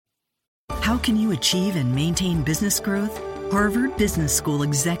How can you achieve and maintain business growth? Harvard Business School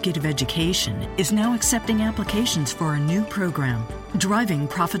Executive Education is now accepting applications for a new program, Driving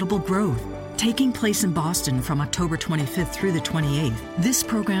Profitable Growth. Taking place in Boston from October 25th through the 28th, this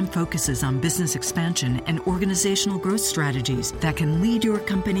program focuses on business expansion and organizational growth strategies that can lead your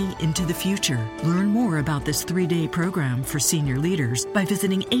company into the future. Learn more about this 3-day program for senior leaders by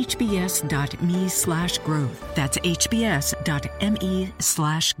visiting hbs.me/growth. That's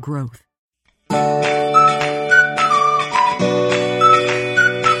hbs.me/growth.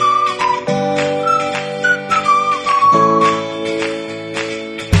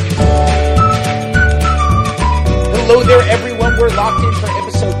 Hello there, everyone. We're locked in for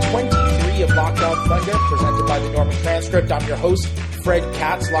episode 23 of Locked On Thunder, presented by the Norman Transcript. I'm your host, Fred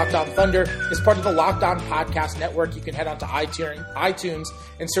Katz. Locked On Thunder is part of the Locked On Podcast Network. You can head on to iTunes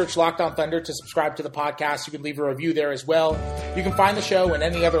and search Locked On Thunder to subscribe to the podcast. You can leave a review there as well. You can find the show and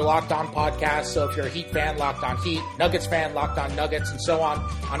any other Locked On podcast. So if you're a Heat fan, Locked On Heat, Nuggets fan, Locked On Nuggets, and so on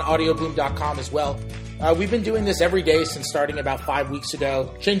audioboom.com as well. We've been doing this every day since starting about 5 weeks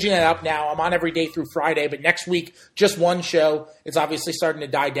ago. Changing it up now. I'm on every day through Friday, but next week, just one show. It's obviously starting to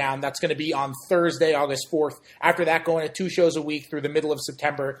die down. That's going to be on Thursday, August 4th. After that, going to 2 shows a week through the middle of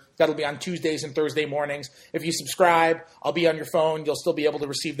September. That'll be on Tuesdays and Thursday mornings. If you subscribe, I'll be on your phone. You'll still be able to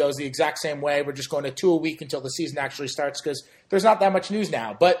receive those the exact same way. We're just going to 2 a week until the season actually starts because there's not that much news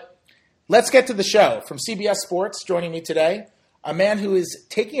now. But let's get to the show. From CBS Sports, joining me today, a man who is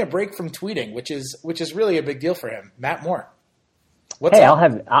taking a break from tweeting, which is really a big deal for him, Matt Moore. What's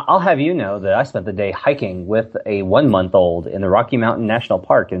up? I'll have you know that I spent the day hiking with a 1-month-old in the Rocky Mountain National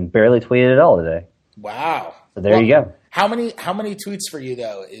Park and barely tweeted at all today. Wow. So there you go. How many tweets for you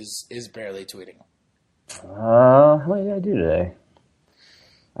though is barely tweeting? How many did I do today?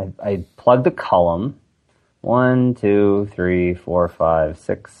 I plugged the column. 1, 2, 3, 4, 5,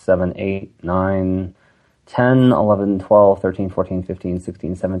 6, 7, 8, 9, 10, 11, 12, 13, 14, 15,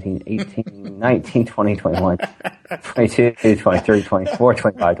 16, 17, 18, 19, 20, 21, 22, 23, 24,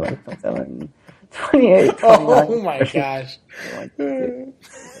 25, 26, 27, 28, 29. Oh my 30, gosh.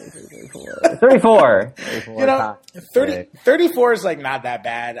 34. 34 is like not that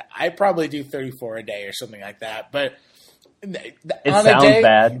bad. I probably do 34 a day or something like that, but it sounds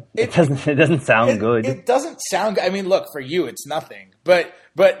bad. It doesn't sound good. It doesn't sound good. I mean, look, for you it's nothing. But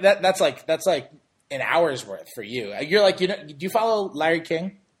that's like an hour's worth for you. You're like, do you follow Larry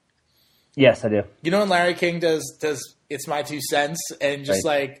King? Yes, I do. You know when Larry King does It's My 2 cents and just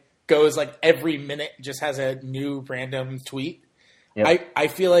like goes like every minute just has a new random tweet? Yep. I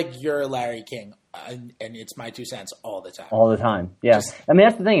feel like you're Larry King and It's My 2 cents all the time. All the time, yeah. I mean,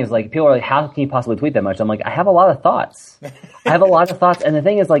 that's the thing is like people are like, how can you possibly tweet that much? I'm like, I have a lot of thoughts. And the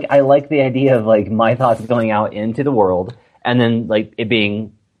thing is like I like the idea of like my thoughts going out into the world and then like it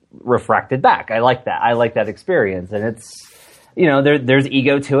being refracted back. I like that. I like that experience. And it's, there's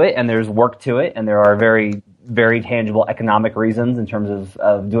ego to it and there's work to it. And there are very, very tangible economic reasons in terms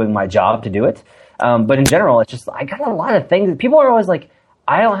of doing my job to do it. But in general, it's just, I got a lot of things. People are always like,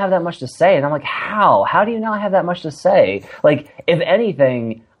 I don't have that much to say. And I'm like, how? How do you not have that much to say? Like, if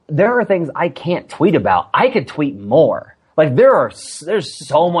anything, there are things I can't tweet about. I could tweet more. Like, there's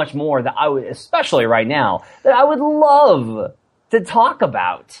so much more that I would, especially right now, that I would love to talk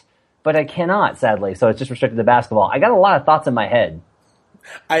about, but I cannot, sadly. So it's just restricted to basketball. I got a lot of thoughts in my head.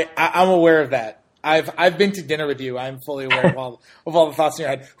 I'm aware of that. I've been to dinner with you. I'm fully aware of all the thoughts in your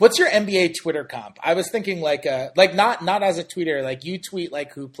head. What's your NBA Twitter comp? I was thinking like not as a tweeter, like you tweet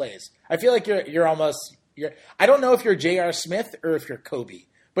like who plays. I feel like you're almost I don't know if you're J.R. Smith or if you're Kobe,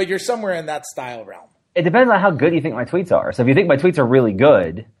 but you're somewhere in that style realm. It depends on how good you think my tweets are. So if you think my tweets are really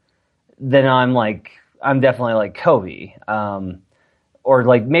good, then I'm definitely like Kobe. Or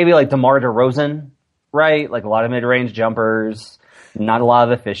like maybe like DeMar DeRozan, right? Like a lot of mid-range jumpers, not a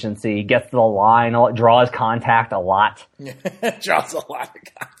lot of efficiency, gets to the line, draws contact a lot. Draws a lot of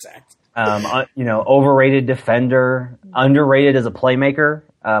contact. Overrated defender, underrated as a playmaker.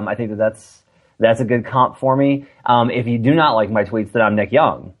 I think that's a good comp for me. If you do not like my tweets, then I'm Nick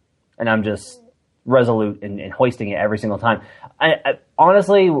Young, and I'm just resolute in hoisting it every single time. I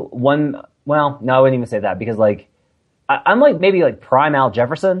honestly, I wouldn't even say that because like, I'm like maybe like prime Al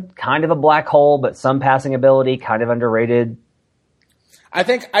Jefferson, kind of a black hole, but some passing ability, kind of underrated. I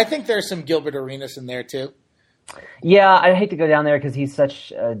think there's some Gilbert Arenas in there too. Yeah, I hate to go down there because he's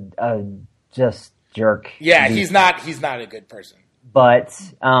such a just jerk. Yeah, he's not a good person. But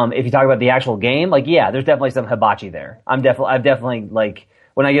if you talk about the actual game, like there's definitely some hibachi there. I've definitely like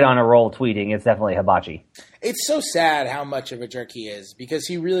when I get on a roll tweeting, it's definitely hibachi. It's so sad how much of a jerk he is because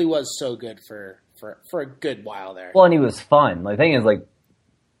he really was so good for a good while there. Well, and he was fun. The thing is, like,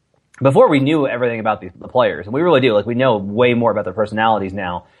 before we knew everything about the players, and we really do. Like, we know way more about their personalities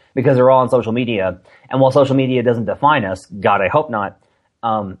now because they're all on social media. And while social media doesn't define us, God, I hope not,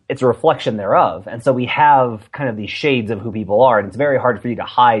 it's a reflection thereof. And so we have kind of these shades of who people are, and it's very hard for you to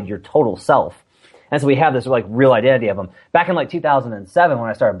hide your total self. And so we have this like real identity of them. Back in like 2007, when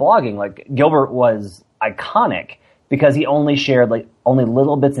I started blogging, like Gilbert was iconic because he only shared like only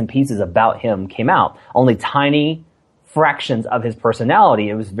little bits and pieces about him came out, only tiny fractions of his personality.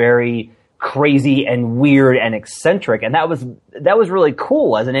 It was very crazy and weird and eccentric, and that was really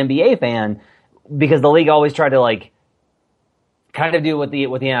cool as an NBA fan because the league always tried to like kind of do what the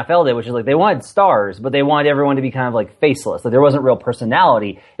NFL did, which is like they wanted stars, but they wanted everyone to be kind of like faceless. Like there wasn't real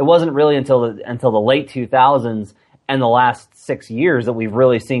personality. It wasn't really until the late 2000s and the last 6 years that we've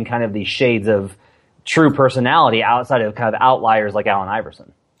really seen kind of these shades of true personality outside of kind of outliers like Allen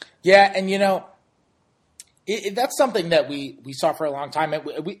Iverson. Yeah, and you know, that's something that we saw for a long time.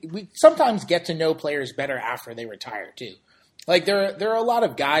 We sometimes get to know players better after they retire too. Like there are a lot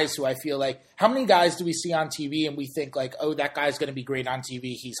of guys who I feel like, how many guys do we see on TV and we think like, oh, that guy's going to be great on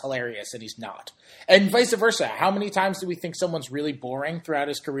TV, he's hilarious, and he's not. And vice versa. How many times do we think someone's really boring throughout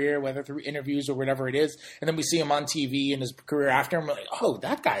his career, whether through interviews or whatever it is, and then we see him on TV and his career after, and we're like, oh,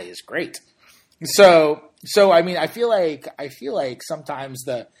 that guy is great. So I mean, I feel like sometimes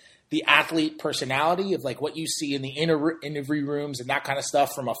the athlete personality of like what you see in the interview rooms and that kind of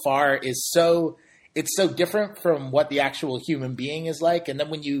stuff from afar is it's so different from what the actual human being is like. And then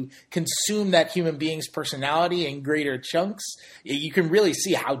when you consume that human being's personality in greater chunks, you can really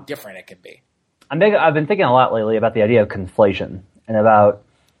see how different it can be. I've been thinking a lot lately about the idea of conflation and about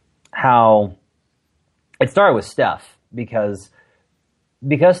how it started with Steph because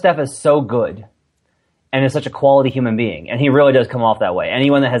Steph is so good and is such a quality human being, and he really does come off that way.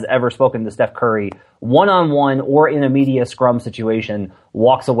 Anyone that has ever spoken to Steph Curry one-on-one or in a media scrum situation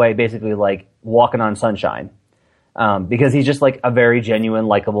walks away basically like walking on sunshine, because he's just like a very genuine,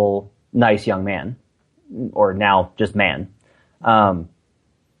 likable, nice young man, or now just man.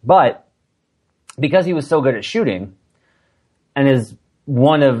 But because he was so good at shooting and he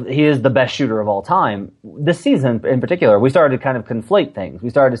is the best shooter of all time, this season in particular, we started to kind of conflate things. We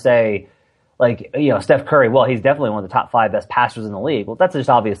started to say, like, you know, Steph Curry, well, he's definitely one of the top 5 best passers in the league. Well, that's just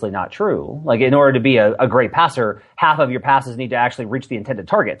obviously not true. Like, in order to be a great passer, half of your passes need to actually reach the intended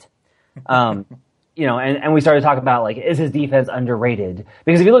target. You know, and we started talking about, like, is his defense underrated?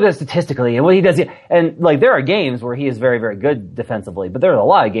 Because if you look at it statistically and what he does, and, like, there are games where he is very, very good defensively, but there are a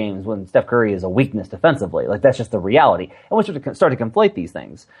lot of games when Steph Curry is a weakness defensively. Like, that's just the reality. And we start to conflate these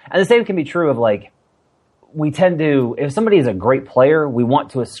things. And the same can be true of, like, we tend to, if somebody is a great player, we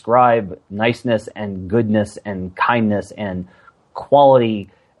want to ascribe niceness and goodness and kindness and quality,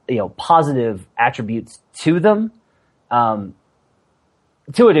 you know, positive attributes to them, to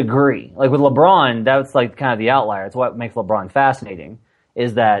a degree. Like with LeBron, that's like kind of the outlier. It's what makes LeBron fascinating,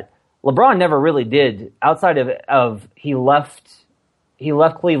 is that LeBron never really did, outside of he left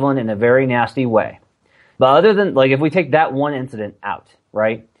Cleveland in a very nasty way. But other than, like, if we take that one incident out,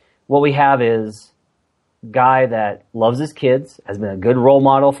 right, what we have is guy that loves his kids, has been a good role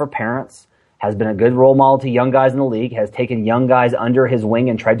model for parents, has been a good role model to young guys in the league, has taken young guys under his wing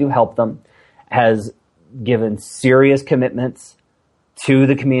and tried to help them, has given serious commitments to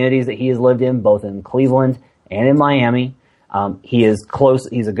the communities that he has lived in, both in Cleveland and in Miami. He is close.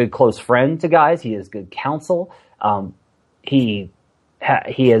 He's a good close friend to guys. He is good counsel. He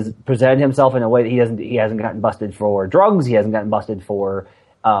has presented himself in a way that he hasn't gotten busted for drugs. He hasn't gotten busted for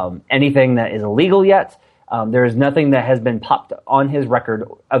anything that is illegal yet. There is nothing that has been popped on his record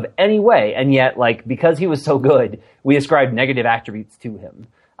of any way, and yet, like, because he was so good, we ascribe negative attributes to him.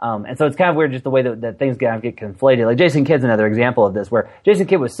 And so it's kind of weird just the way that things get conflated. Like Jason Kidd's another example of this, where Jason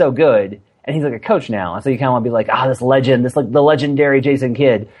Kidd was so good, and he's like a coach now, and so you kind of want to be like, this legend, this like the legendary Jason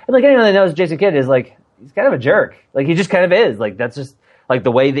Kidd. And like anyone that knows Jason Kidd is like, he's kind of a jerk. Like he just kind of is. Like that's just like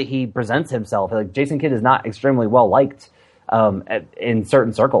the way that he presents himself. Like Jason Kidd is not extremely well liked in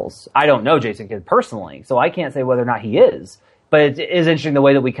certain circles. I don't know Jason Kidd personally, so I can't say whether or not he is. But it is interesting the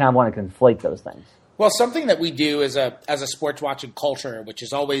way that we kind of want to conflate those things. Well, something that we do as a sports watching culture, which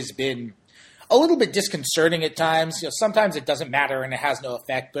has always been a little bit disconcerting at times. You know, sometimes it doesn't matter and it has no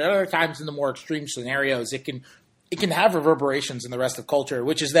effect, but other times in the more extreme scenarios, it can have reverberations in the rest of culture,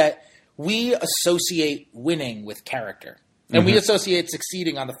 which is that we associate winning with character. And we associate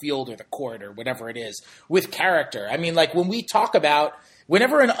succeeding on the field or the court or whatever it is with character. I mean, like when we talk about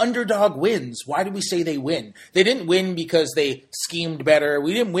whenever an underdog wins, why do we say they win? They didn't win because they schemed better.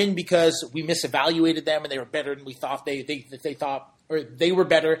 We didn't win because we misevaluated them and they were better than we thought they thought, or they were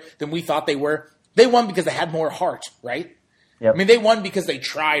better than we thought they were. They won because they had more heart, right? Yep. I mean, they won because they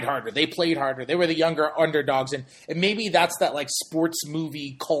tried harder. They played harder. They were the younger underdogs. And maybe that's that like sports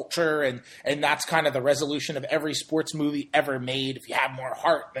movie culture. And that's kind of the resolution of every sports movie ever made. If you have more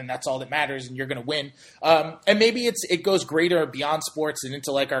heart, then that's all that matters and you're going to win. And maybe it goes greater beyond sports and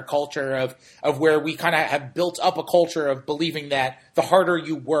into like our culture of where we kind of have built up a culture of believing that the harder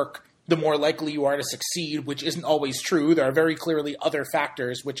you work, the more likely you are to succeed, which isn't always true. There are very clearly other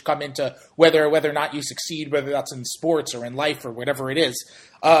factors which come into whether or not you succeed, whether that's in sports or in life or whatever it is.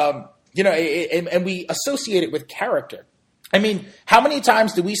 And we associate it with character. I mean, how many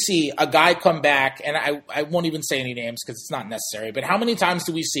times do we see a guy come back, and I won't even say any names because it's not necessary, but how many times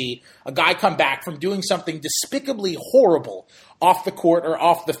do we see a guy come back from doing something despicably horrible off the court or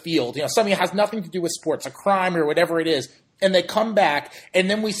off the field? Something that has nothing to do with sports, a crime or whatever it is, and they come back, and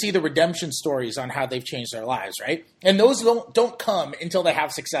then we see the redemption stories on how they've changed their lives, right? And those don't come until they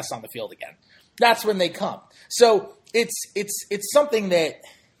have success on the field again. That's when they come. So it's something that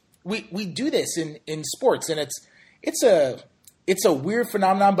we do this in sports, and it's a weird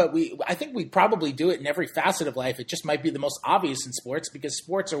phenomenon, but I think we probably do it in every facet of life. It just might be the most obvious in sports because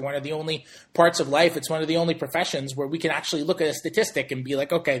sports are one of the only parts of life. It's one of the only professions where we can actually look at a statistic and be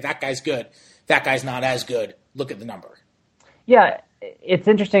like, okay, that guy's good. That guy's not as good. Look at the number. Yeah, it's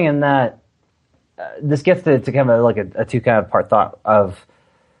interesting in that this gets to kind of like a two kind of part thought of.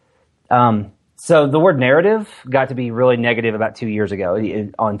 So the word narrative got to be really negative about 2 years ago.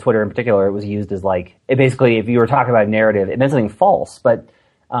 On Twitter in particular, it was used as like, it basically, if you were talking about a narrative, it meant something false. But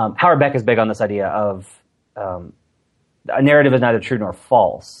Howard Beck is big on this idea of a narrative is neither true nor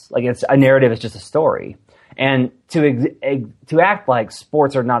false. Like a narrative is just a story. And to act like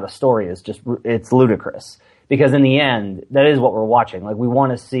sports are not a story is it's ludicrous. Because in the end, that is what we're watching. Like we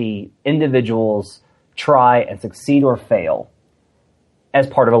want to see individuals try and succeed or fail as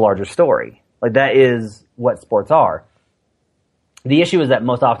part of a larger story. Like that is what sports are. The issue is that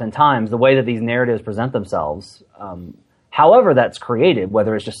most oftentimes the way that these narratives present themselves, however that's created,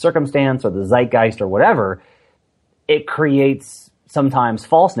 whether it's just circumstance or the zeitgeist or whatever, it creates sometimes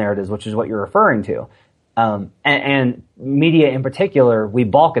false narratives, which is what you're referring to. And media in particular, we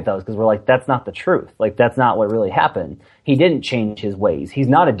balk at those because we're like, that's not the truth. Like, that's not what really happened. He didn't change his ways. He's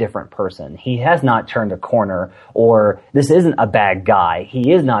not a different person. He has not turned a corner, or this isn't a bad guy.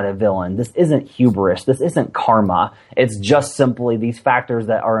 He is not a villain. This isn't hubris. This isn't karma. It's just simply these factors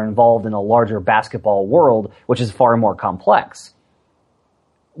that are involved in a larger basketball world, which is far more complex.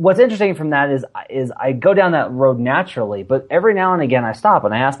 What's interesting from that is I go down that road naturally, but every now and again I stop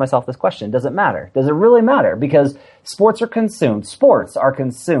and I ask myself this question: does it matter? Does it really matter? Because sports are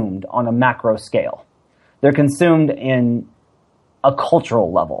consumed on a macro scale. They're consumed in a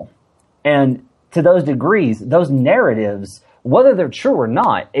cultural level. And to those degrees, those narratives, whether they're true or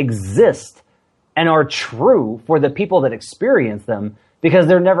not, exist and are true for the people that experience them, because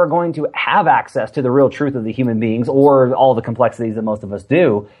they're never going to have access to the real truth of the human beings or all the complexities that most of us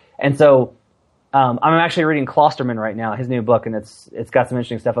do. And so I'm actually reading Klosterman right now, his new book, and it's got some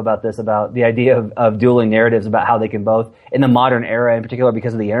interesting stuff about this, about the idea of dueling narratives, about how they can both, in the modern era in particular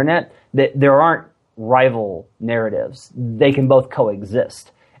because of the internet, that there aren't rival narratives. They can both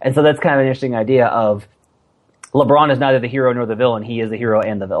coexist. And so that's kind of an interesting idea of LeBron is neither the hero nor the villain. He is the hero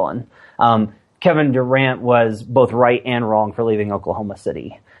and the villain. Kevin Durant was both right and wrong for leaving Oklahoma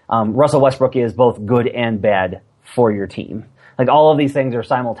City. Russell Westbrook is both good and bad for your team. Like, all of these things are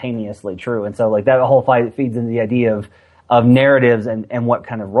simultaneously true. And so, like, that whole fight feeds into the idea of narratives and what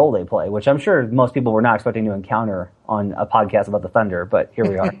kind of role they play, which I'm sure most people were not expecting to encounter on a podcast about the Thunder, but here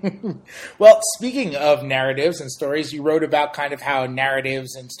we are. Well, speaking of narratives and stories, you wrote about kind of how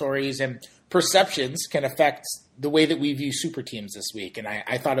narratives and stories and perceptions can affect the way that we view super teams this week. And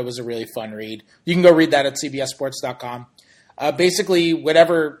I thought it was a really fun read. You can go read that at cbssports.com. Basically,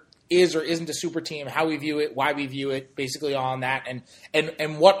 whatever is or isn't a super team, how we view it, why we view it, basically all on that.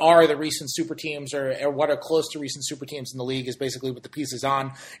 And what are the recent super teams or what are close to recent super teams in the league is basically what the piece is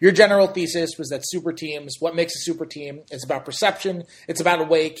on. Your general thesis was that super teams, what makes a super team, it's about perception. It's about a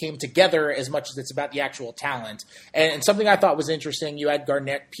way it came together as much as it's about the actual talent. And something I thought was interesting, you had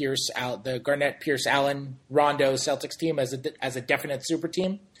Garnett, Pierce, Allen, Rondo Celtics team as a definite super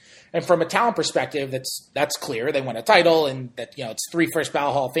team. And from a talent perspective, that's clear. They won a title, and that, you know, it's 3 first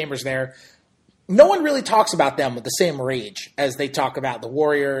ballot Hall of Famers there. No one really talks about them with the same rage as they talk about the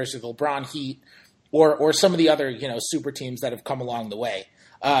Warriors or the LeBron Heat or some of the other, you know, super teams that have come along the way.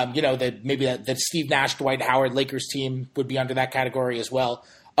 That Steve Nash, Dwight Howard Lakers team would be under that category as well.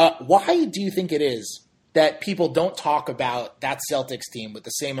 Why do you think it is that people don't talk about that Celtics team with the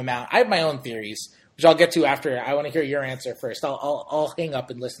same amount? I have my own theories, which I'll get to after. I want to hear your answer first. I'll hang up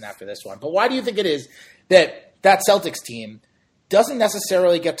and listen after this one. But why do you think it is that Celtics team doesn't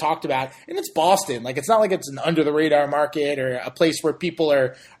necessarily get talked about. And it's Boston. Like, it's not like it's an under the radar market or a place where people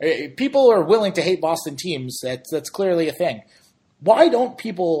are willing to hate Boston teams. That's clearly a thing. Why weren't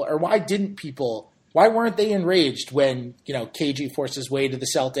people enraged when, KG forced his way to the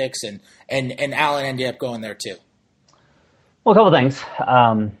Celtics and Allen ended up going there too? Well, a couple things.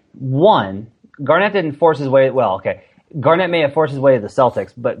 One, Garnett didn't force his way. Well, okay. Garnett may have forced his way to the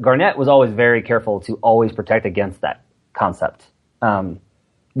Celtics, but Garnett was always very careful to always protect against that concept.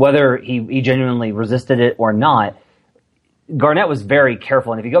 Whether he genuinely resisted it or not, Garnett was very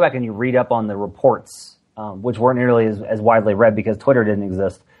careful. And if you go back and you read up on the reports, which weren't nearly as widely read because Twitter didn't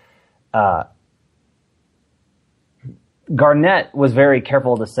exist, Garnett was very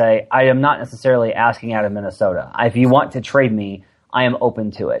careful to say, I am not necessarily asking out of Minnesota. If you want to trade me, I am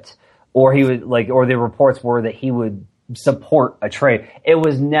open to it. Or he would or the reports were that he would support a trade. It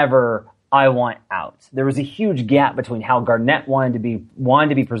was never, I want out. There was a huge gap between how Garnett wanted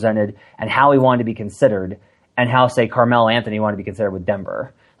to be presented and how he wanted to be considered, and how, say, Carmelo Anthony wanted to be considered with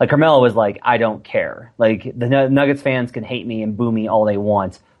Denver. Like, Carmelo was like, I don't care. Like, the Nuggets fans can hate me and boo me all they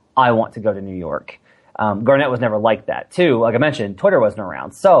want. I want to go to New York. Garnett was never like that. Too, like I mentioned, Twitter wasn't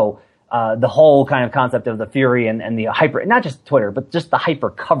around. So the whole kind of concept of the fury and the hyper, not just Twitter, but just the hyper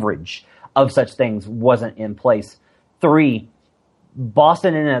coverage of such things wasn't in place. 3,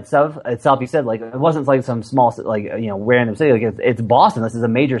 Boston in itself, you said, like, it wasn't like some small, random city. Like, it's Boston. This is a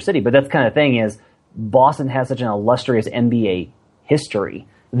major city. But that's kind of thing is Boston has such an illustrious NBA history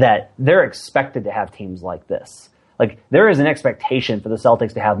that they're expected to have teams like this. Like, there is an expectation for the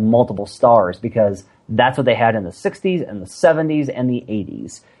Celtics to have multiple stars because that's what they had in the 60s and the 70s and the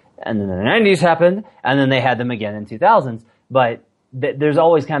 80s. And then the 90s happened, and then they had them again in 2000s. But there's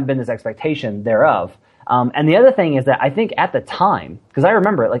always kind of been this expectation thereof. And the other thing is that I think at the time, because I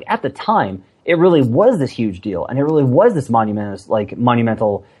remember it, like, at the time, it really was this huge deal, and it really was this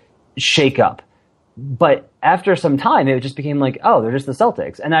monumental shakeup. But after some time, it just became like, oh, they're just the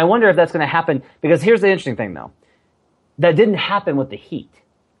Celtics. And I wonder if that's going to happen, because here's the interesting thing, though. That didn't happen with the Heat.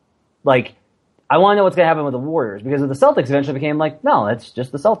 Like, I want to know what's going to happen with the Warriors, because the Celtics eventually became like, no, it's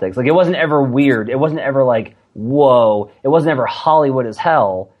just the Celtics. Like, it wasn't ever weird. It wasn't ever like, whoa. It wasn't ever Hollywood as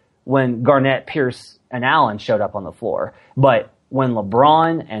hell when Garnett, Pierce, and Allen showed up on the floor. But when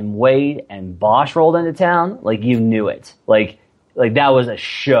LeBron and Wade and Bosh rolled into town, like, you knew it. Like that was a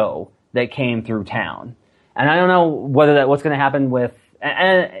show that came through town. And I don't know what's going to happen with,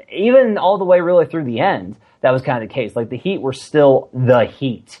 and even all the way really through the end, that was kind of the case. Like, the Heat were still the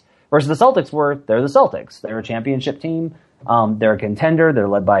Heat. Versus the Celtics they're the Celtics. They're a championship team. They're a contender. They're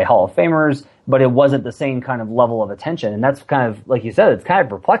led by Hall of Famers. But it wasn't the same kind of level of attention. And that's kind of, like you said, it's kind of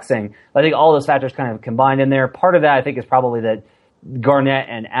perplexing. I think all those factors kind of combined in there. Part of that, I think, is probably that Garnett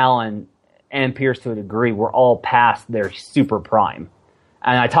and Allen and Pierce, to a degree, were all past their super prime.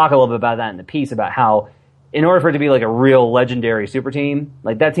 And I talk a little bit about that in the piece, about how in order for it to be like a real legendary super team,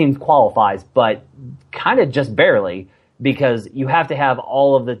 like, that team qualifies, but kind of just barely, because you have to have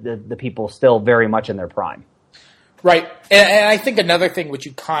all of the people still very much in their prime. Right. And I think another thing which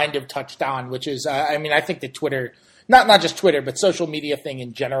you kind of touched on, which is, I think that Twitter, not just Twitter, but social media thing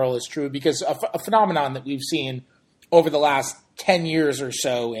in general is true, because a phenomenon that we've seen over the last 10 years or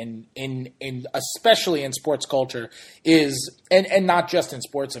so in especially in sports culture is, and not just in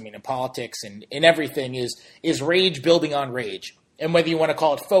sports, in politics and in everything, is rage building on rage. And whether you want to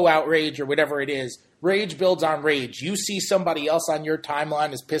call it faux outrage or whatever it is, rage builds on rage. You see somebody else on your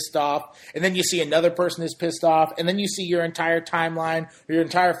timeline is pissed off, and then you see another person is pissed off, and then you see your entire timeline, or your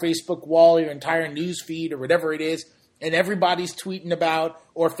entire Facebook wall, or your entire news feed, or whatever it is, and everybody's tweeting about,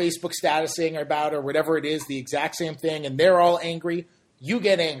 or Facebook statusing about, or whatever it is, the exact same thing, and they're all angry. You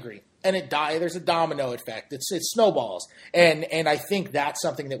get angry, and there's a domino effect. It snowballs. And I think that's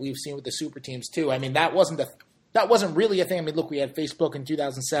something that we've seen with the super teams too. That wasn't really a thing. Look, we had Facebook in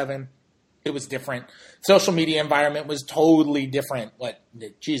 2007. It was different. Social media environment was totally different.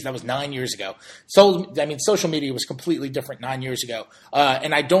 That was 9 years ago. So, social media was completely different 9 years ago.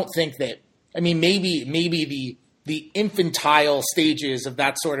 And I don't think that, maybe the infantile stages of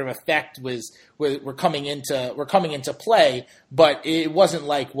that sort of effect were coming into play, but it wasn't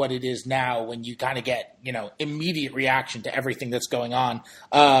like what it is now, when you kind of get, immediate reaction to everything that's going on.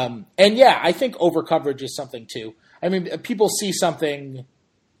 And yeah, I think overcoverage is something too. People see something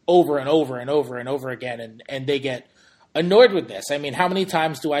over and over and over and over again, and they get annoyed with this. How many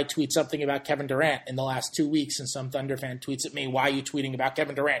times do I tweet something about Kevin Durant in the last 2 weeks, and some Thunder fan tweets at me, "Why are you tweeting about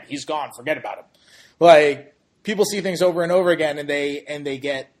Kevin Durant? He's gone. Forget about him." Like, people see things over and over again, and they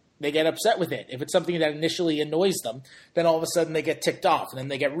get upset with it. If it's something that initially annoys them, then all of a sudden they get ticked off, and then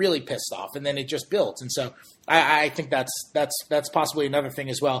they get really pissed off, and then it just builds. And so I think that's possibly another thing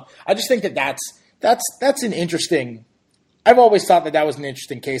as well. I just think that's an interesting. I've always thought that was an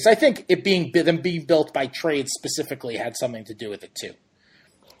interesting case. I think them being built by trade specifically had something to do with it too.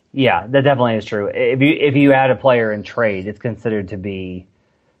 Yeah, that definitely is true. If you add a player in trade, it's considered to be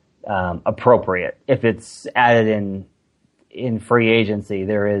appropriate. If it's added in free agency,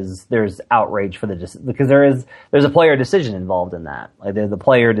 there's outrage for because there's a player decision involved in that. Like the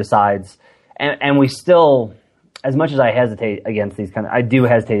player decides, and we still, as much as I hesitate against I do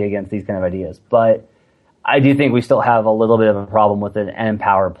hesitate against these kind of ideas, but I do think we still have a little bit of a problem with an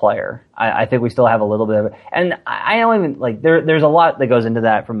empowered player. I think we still have a little bit of it. And I don't even, there's a lot that goes into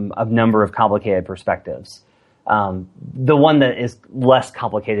that from a number of complicated perspectives. The one that is less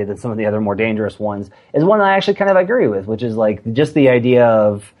complicated than some of the other more dangerous ones is one that I actually kind of agree with, which is just the idea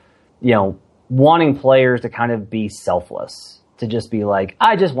of, wanting players to kind of be selfless, to just be like,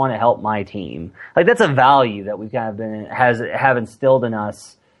 I just want to help my team. That's a value that we've kind of have instilled in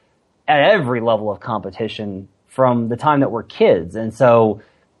us at every level of competition from the time that we're kids. And so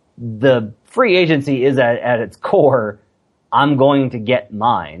the free agency is at its core, I'm going to get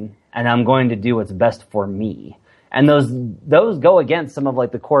mine and I'm going to do what's best for me. And those go against some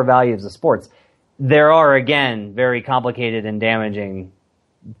of the core values of sports. There are, again, very complicated and damaging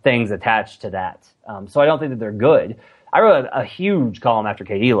things attached to that. So I don't think that they're good. I wrote a huge column after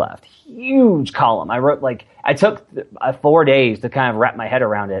KD left. Huge column. I wrote I took 4 days to kind of wrap my head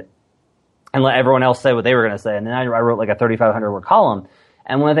around it and let everyone else say what they were going to say. And then I wrote a 3,500 word column.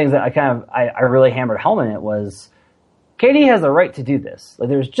 And one of the things that I really hammered home in it was, KD has the right to do this.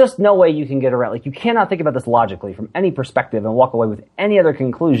 There's just no way you can get around. You cannot think about this logically from any perspective and walk away with any other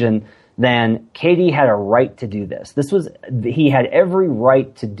conclusion than KD had a right to do this. He had every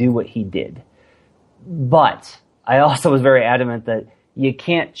right to do what he did. But I also was very adamant that you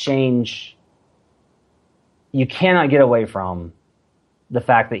cannot get away from the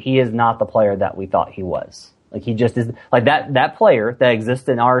fact that he is not the player that we thought he was. He just is that player that exists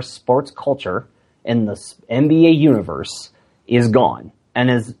in our sports culture in the NBA universe is gone and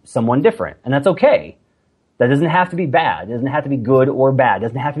is someone different. And that's okay. That doesn't have to be bad. It doesn't have to be good or bad. It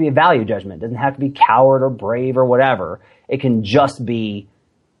doesn't have to be a value judgment. It doesn't have to be coward or brave or whatever. It can just be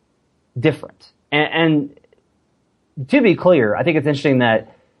different. And to be clear, I think it's interesting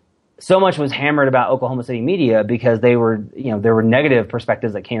that so much was hammered about Oklahoma City media because there were negative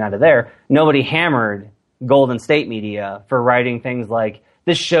perspectives that came out of there. Nobody hammered Golden State media for writing things like,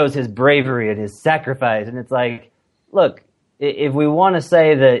 this shows his bravery and his sacrifice. And it's look, if we want to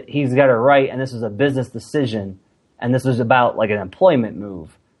say that he's got it right and this was a business decision and this was about an employment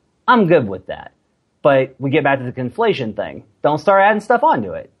move, I'm good with that. But we get back to the conflation thing. Don't start adding stuff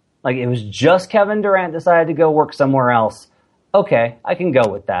onto it. It was just Kevin Durant decided to go work somewhere else. Okay, I can go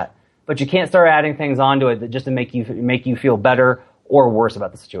with that. But you can't start adding things onto it that just to make you feel better or worse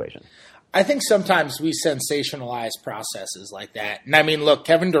about the situation. I think sometimes we sensationalize processes like that. And I mean, look,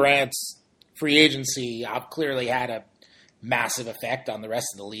 Kevin Durant's free agency clearly had a massive effect on the rest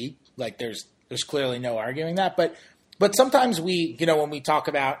of the league. There's clearly no arguing that. But sometimes we, when we talk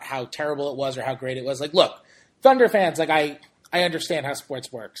about how terrible it was or how great it was, look, Thunder fans, I understand how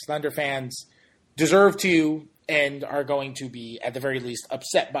sports works. Thunder fans deserve to and are going to be, at the very least,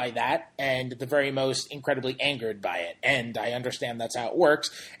 upset by that, and at the very most, incredibly angered by it. And I understand that's how it works,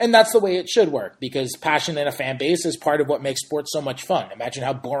 and that's the way it should work, because passion in a fan base is part of what makes sports so much fun. Imagine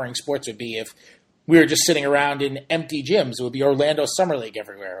how boring sports would be if we were just sitting around in empty gyms. It would be Orlando Summer League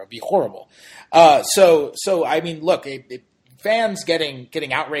everywhere. It would be horrible. So I mean, look, fans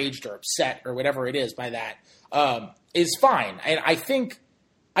getting outraged or upset or whatever it is by that is fine. And I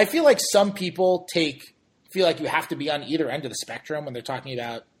feel like some people feel like you have to be on either end of the spectrum when they're talking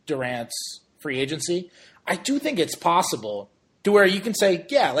about Durant's free agency. I do think it's possible to where you can say,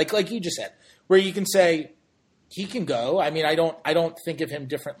 yeah, like you just said, where you can say he can go. I mean, I don't think of him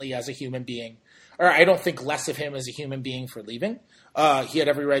differently as a human being, or I don't think less of him as a human being for leaving. He had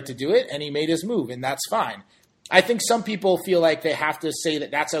every right to do it, and he made his move, and that's fine. I think some people feel like they have to say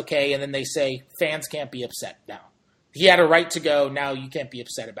that that's okay, and then they say fans can't be upset now. He had a right to go. Now you can't be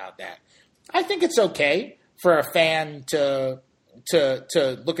upset about that. I think it's okay for a fan to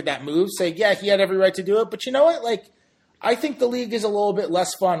look at that move, say, yeah, he had every right to do it. But you know what? I think the league is a little bit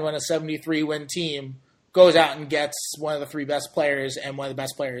less fun when a 73-win team goes out and gets one of the three best players and one of the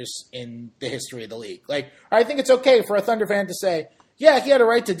best players in the history of the league. I think it's okay for a Thunder fan to say, yeah, he had a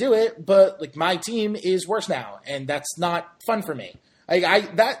right to do it, but my team is worse now, and that's not fun for me.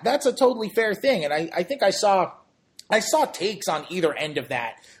 That's a totally fair thing. And I think I saw I saw takes on either end of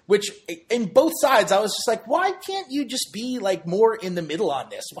that, which in both sides, I was just like, why can't you just be like more in the middle on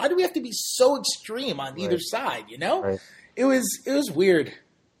this? Why do we have to be so extreme on either side? You know, it was weird.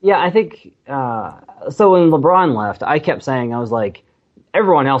 Yeah, I think so. When LeBron left, I kept saying, I was like,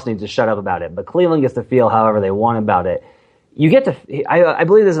 everyone else needs to shut up about it, but Cleveland gets to feel however they want about it. You get to, I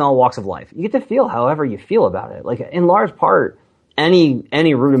believe this in all walks of life. You get to feel however you feel about it. Like in large part,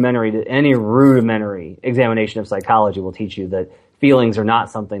 any rudimentary examination of psychology will teach you that feelings are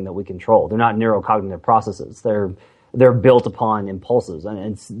not something that we control. They're not neurocognitive processes. They're built upon impulses,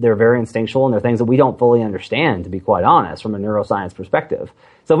 and they're very instinctual, and they're things that we don't fully understand, to be quite honest, from a neuroscience perspective.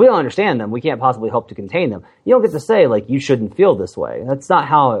 So if we don't understand them, we can't possibly hope to contain them. You don't get to say, like, you shouldn't feel this way. That's not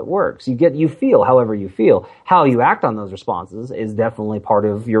how it works. You feel however you feel. How you act on those responses is definitely part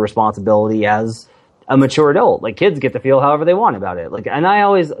of your responsibility as a mature adult. Like, kids get to feel however they want about it. Like, and I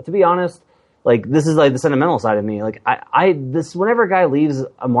always, to be honest, like, this is like the sentimental side of me. Like, whenever a guy leaves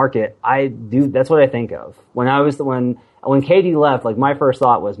a market, that's what I think of. When KD left, like, my first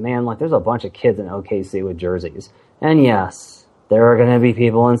thought was, man, like, there's a bunch of kids in OKC with jerseys. And yes, there are going to be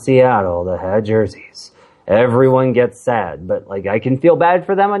people in Seattle that had jerseys. Everyone gets sad, but, like, I can feel bad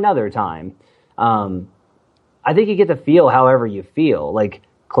for them another time. I think you get to feel however you feel. Like,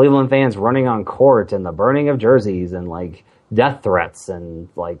 Cleveland fans running on court and the burning of jerseys and, like, death threats and,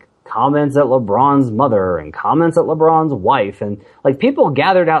 like, comments at LeBron's mother and comments at LeBron's wife, and like people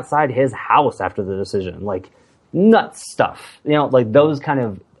gathered outside his house after the decision, like nuts stuff, you know, like those kind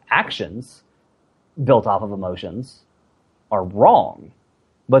of actions built off of emotions are wrong,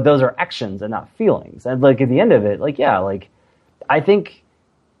 but those are actions and not feelings. And like at the end of it, like, yeah, like I think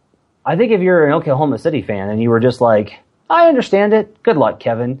if you're an Oklahoma City fan and you were just like, I understand it, good luck,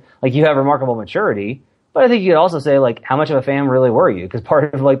 Kevin, like you have remarkable maturity. But I think you could also say, like, how much of a fan really were you? Because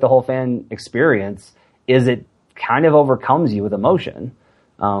part of, like, the whole fan experience is it kind of overcomes you with emotion.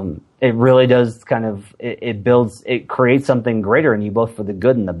 It really does kind of, it creates something greater in you, both for the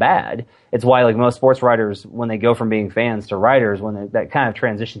good and the bad. It's why, like, most sports writers, when they go from being fans to writers, when that kind of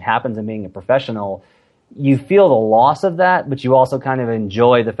transition happens in being a professional, you feel the loss of that, but you also kind of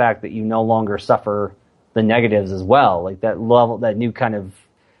enjoy the fact that you no longer suffer the negatives as well. Like, that new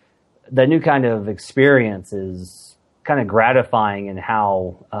kind of experience is kind of gratifying in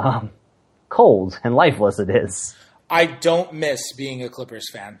how cold and lifeless it is. I don't miss being a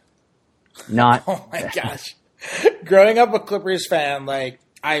Clippers fan. Not. Oh my gosh. Growing up a Clippers fan, like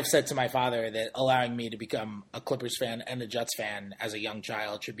I've said to my father that allowing me to become a Clippers fan and a Jets fan as a young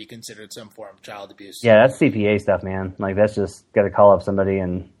child should be considered some form of child abuse. Yeah, that's CPA stuff, man. Like that's just got to call up somebody,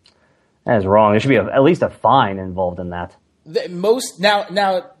 and that is wrong. There should be at least a fine involved in that.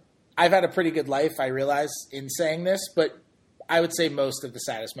 Now, I've had a pretty good life, I realize, in saying this, but I would say most of the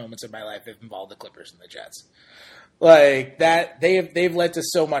saddest moments of my life have involved the Clippers and the Jets. Like that, they've led to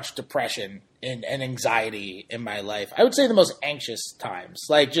so much depression and anxiety in my life. I would say the most anxious times,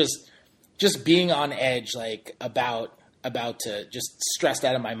 like just being on edge, like about to just stressed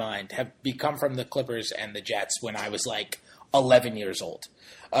out of my mind, have become from the Clippers and the Jets when I was like 11 years old.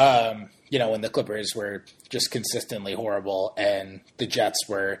 You know, when the Clippers were just consistently horrible and the Jets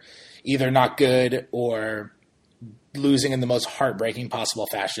were either not good or losing in the most heartbreaking possible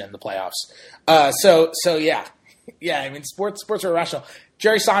fashion in the playoffs. So yeah. Yeah, I mean, sports are irrational.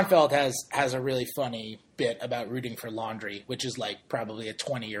 Jerry Seinfeld has a really funny bit about rooting for laundry, which is like probably a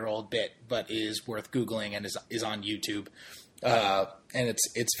 20-year-old bit, but is worth Googling and is on YouTube. And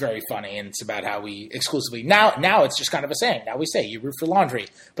it's very funny, and it's about how we exclusively now it's just kind of a saying. Now we say you root for laundry,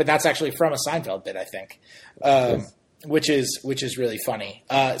 but that's actually from a Seinfeld bit, I think, which is really funny.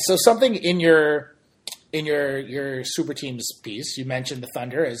 So something in your super teams piece, you mentioned the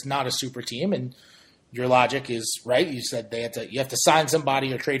Thunder is not a super team, and your logic is right. You said you have to sign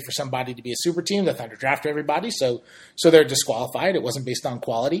somebody or trade for somebody to be a super team. The Thunder drafted everybody, so they're disqualified. It wasn't based on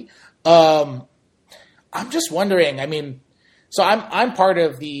quality. I'm just wondering. I mean, so I'm part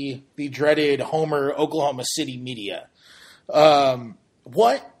of the dreaded Homer Oklahoma City media.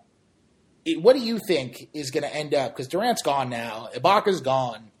 What do you think is going to end up? Because Durant's gone now, Ibaka's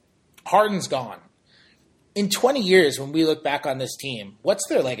gone, Harden's gone. In 20 years, when we look back on this team, what's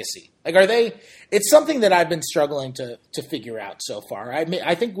their legacy? Like, it's something that I've been struggling to figure out so far. I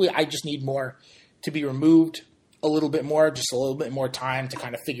think I just need more to be removed a little bit more, just a little bit more time to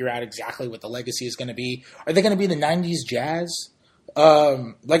kind of figure out exactly what the legacy is going to be. Are they going to be the 90s Jazz?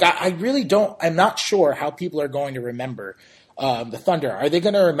 I really don't, I'm not sure how people are going to remember the Thunder. Are they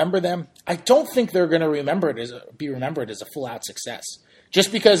going to remember them? I don't think they're going to be remembered as a full-out success.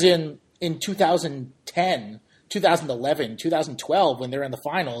 Just because in 2010, 2011, 2012, when they're in the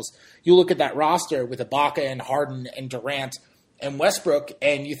finals, you look at that roster with Ibaka and Harden and Durant and Westbrook,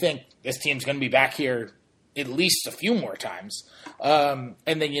 and you think this team's going to be back here at least a few more times. And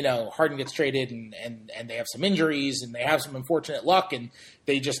then, Harden gets traded and they have some injuries and they have some unfortunate luck, and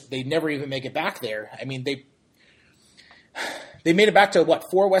they never even make it back there. I mean, they made it back to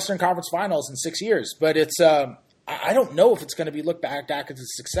 4 Western Conference Finals in 6 years, but it's, I don't know if it's going to be looked back as a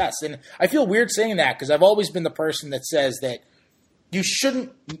success. And I feel weird saying that because I've always been the person that says that it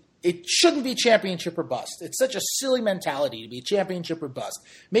shouldn't be championship or bust. It's such a silly mentality to be championship or bust.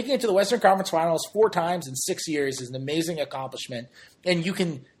 Making it to the Western Conference Finals 4 times in 6 years is an amazing accomplishment. And you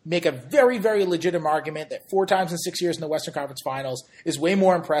can make a very, very legitimate argument that 4 times in 6 years in the Western Conference Finals is way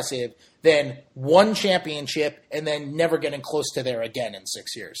more impressive than 1 championship and then never getting close to there again in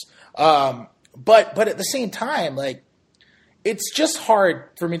 6 years. But at the same time, it's just hard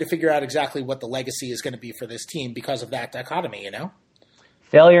for me to figure out exactly what the legacy is going to be for this team because of that dichotomy,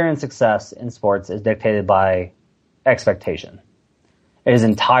 Failure and success in sports is dictated by expectation. It is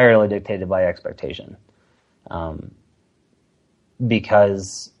entirely dictated by expectation,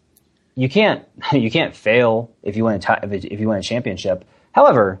 because you can't fail if you win a championship.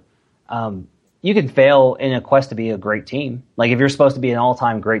 However, you can fail in a quest to be a great team. Like if you're supposed to be an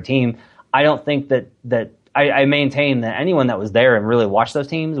all-time great team, I don't think that I maintain that anyone that was there and really watched those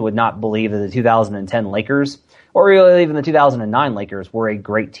teams would not believe that the 2010 Lakers or really even the 2009 Lakers were a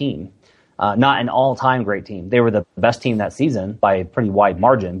great team. Not an all-time great team. They were the best team that season by a pretty wide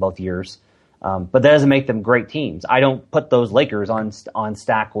margin both years. But that doesn't make them great teams. I don't put those Lakers on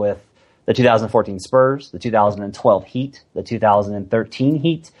stack with the 2014 Spurs, the 2012 Heat, the 2013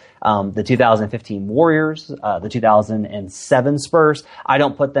 Heat, the 2015 Warriors, the 2007 Spurs. I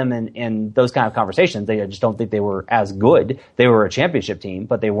don't put them in those kind of conversations. I just don't think they were as good. They were a championship team,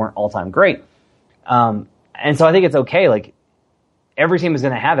 but they weren't all-time great. And so I think it's okay. Every team is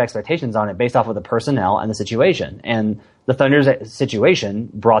going to have expectations on it based off of the personnel and the situation. And the Thunder's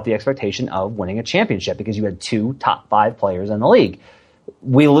situation brought the expectation of winning a championship because you had 2 top 5 players in the league.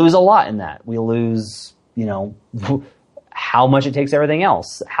 We lose a lot in that. We lose, how much it takes everything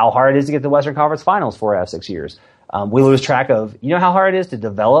else, how hard it is to get to the Western Conference Finals 4 out of 6 years. We lose track of, how hard it is to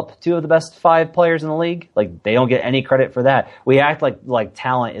develop 2 of the best 5 players in the league? They don't get any credit for that. We act like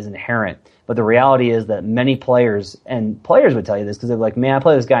talent is inherent. But the reality is that many players, and players would tell you this because they're like, man, I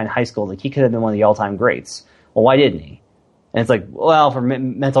played this guy in high school. He could have been one of the all-time greats. Well, why didn't he? And it's for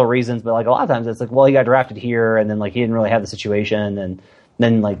mental reasons. But a lot of times it's well, he got drafted here, and then he didn't really have the situation, and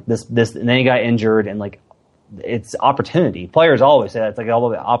then this, and then he got injured, and it's opportunity. Players always say that it's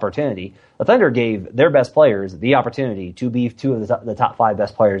all about opportunity. The Thunder gave their best players the opportunity to be 2 of the top 5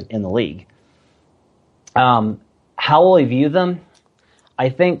 best players in the league. How will we view them? I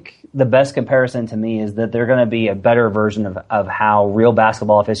think the best comparison to me is that they're going to be a better version of how real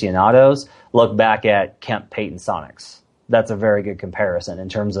basketball aficionados look back at Kemp Payton Sonics. That's a very good comparison in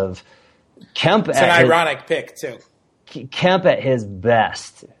terms of Kemp. It's an ironic pick, too. Kemp at his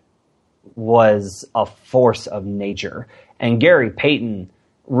best was a force of nature. And Gary Payton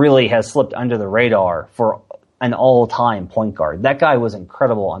really has slipped under the radar for an all-time point guard. That guy was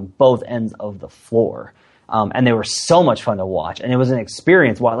incredible on both ends of the floor. And they were so much fun to watch. And it was an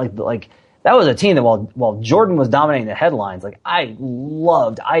experience. That was a team that while Jordan was dominating the headlines, I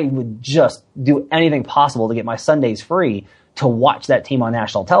would just do anything possible to get my Sundays free to watch that team on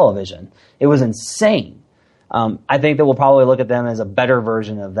national television. It was insane. I think that we'll probably look at them as a better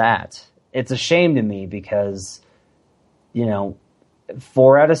version of that. It's a shame to me because,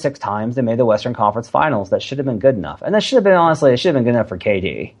 4 out of 6 times they made the Western Conference Finals. That should have been good enough. And that should have been, honestly, it should have been good enough for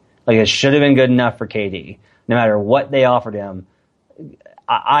KD. It should have been good enough for KD. No matter what they offered him,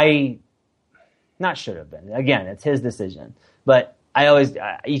 not should have been. Again, it's his decision. But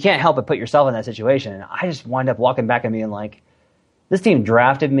you can't help but put yourself in that situation. And I just wind up walking back and being this team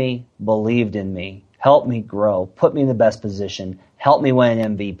drafted me, believed in me, helped me grow, put me in the best position, helped me win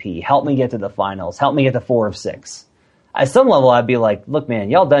an MVP, helped me get to the finals, helped me get to 4 of 6. At some level, I'd be look, man,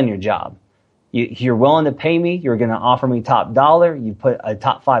 y'all done your job. You're willing to pay me. You're going to offer me top dollar. You put a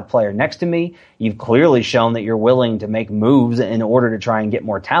top 5 player next to me. You've clearly shown that you're willing to make moves in order to try and get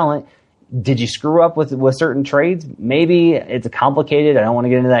more talent. Did you screw up with certain trades? Maybe it's complicated. I don't want to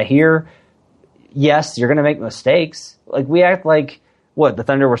get into that here. Yes, you're going to make mistakes. We act the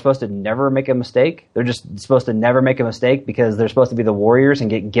Thunder were supposed to never make a mistake? They're just supposed to never make a mistake because they're supposed to be the Warriors and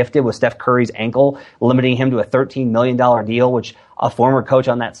get gifted with Steph Curry's ankle, limiting him to a $13 million deal, which a former coach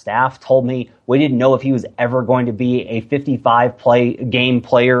on that staff told me we didn't know if he was ever going to be a 55-game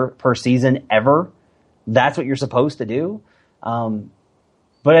player per season ever. That's what you're supposed to do.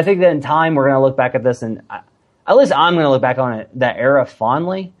 But I think that in time we're going to look back at this, and at least I'm going to look back on it, that era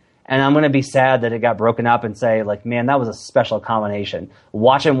fondly, and I'm going to be sad that it got broken up and say, like, man, that was a special combination.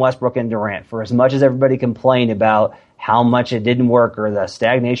 Watching Westbrook and Durant, for as much as everybody complained about how much it didn't work or the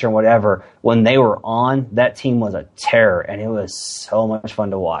stagnation or whatever, when they were on, that team was a terror, and it was so much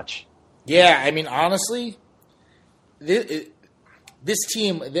fun to watch. Yeah, I mean, honestly, this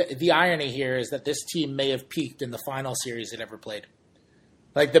team, the irony here is that this team may have peaked in the final series it ever played.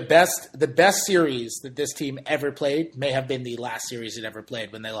 Like the best series that this team ever played may have been the last series it ever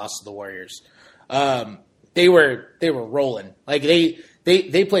played when they lost to the Warriors. They were rolling. Like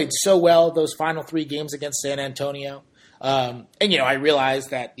they played so well those final 3 games against San Antonio. And I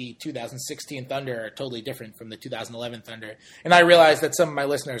realized that the 2016 Thunder are totally different from the 2011 Thunder. And I realize that some of my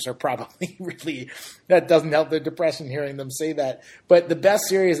listeners are probably really, that doesn't help their depression hearing them say that. But the best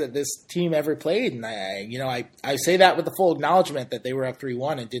series that this team ever played, and I say that with the full acknowledgement that they were up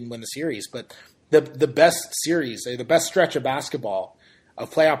 3-1 and didn't win the series. But the best series, the best stretch of basketball,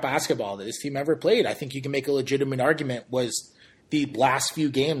 of playoff basketball that this team ever played, I think you can make a legitimate argument was the last few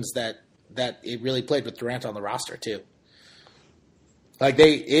games that it really played with Durant on the roster too. Like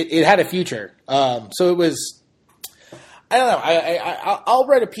it had a future. So it was, I don't know. I'll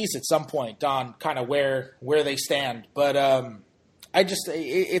write a piece at some point on kind of where they stand, but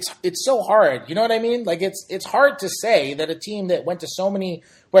it's so hard. You know what I mean? Like it's hard to say that a team that went to so many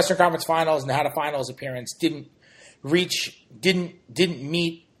Western Conference Finals and had a Finals appearance didn't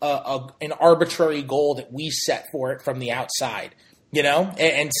meet an arbitrary goal that we set for it from the outside.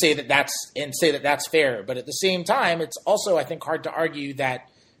 And say that that's fair. But at the same time, it's also, I think, hard to argue that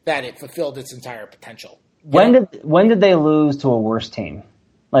it fulfilled its entire potential. When did they lose to a worse team?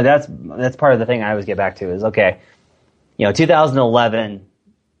 Like that's part of the thing I always get back to is, okay, 2011,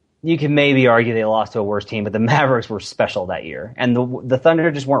 you can maybe argue they lost to a worse team, but the Mavericks were special that year, and the Thunder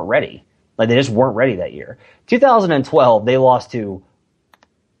just weren't ready. Like they just weren't ready that year. 2012, they lost to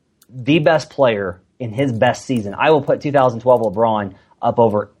the best player in his best season. I will put 2012 LeBron up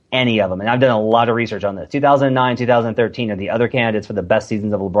over any of them. And I've done a lot of research on this. 2009, 2013 are the other candidates for the best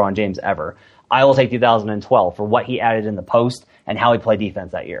seasons of LeBron James ever. I will take 2012 for what he added in the post and how he played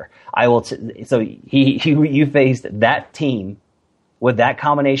defense that year. You faced that team with that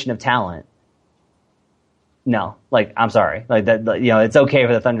combination of talent. No, I'm sorry. It's okay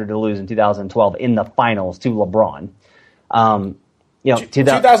for the Thunder to lose in 2012 in the finals to LeBron.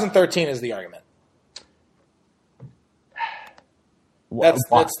 2013 is the argument.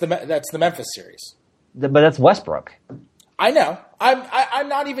 That's the Memphis series. But that's Westbrook. I know. I'm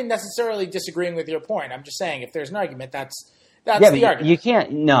not even necessarily disagreeing with your point. I'm just saying if there's an argument, that's the argument. You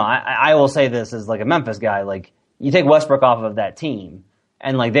can't. No, I will say this as like a Memphis guy. Like you take Westbrook off of that team,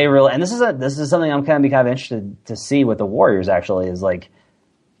 and like they really. And this is something I'm kind of interested to see with the Warriors. Actually, is like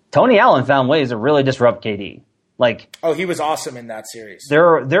Tony Allen found ways to really disrupt KD. He was awesome in that series.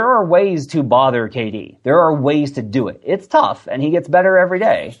 There are ways to bother KD. There are ways to do it. It's tough, and he gets better every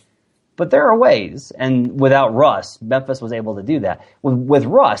day. But there are ways, and without Russ, Memphis was able to do that. With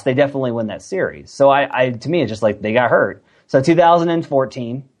Russ, they definitely win that series. So to me, it's just like they got hurt. So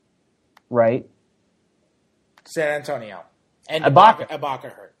 2014, right? San Antonio and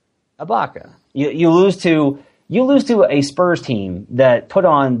Ibaka hurt. Ibaka, you lose to a Spurs team that put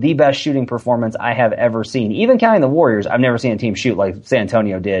on the best shooting performance I have ever seen. Even counting the Warriors, I've never seen a team shoot like San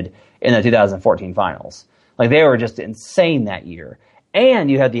Antonio did in the 2014 finals. Like they were just insane that year.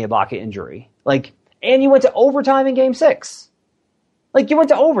 And you had the Ibaka injury. And you went to overtime in Game 6. You went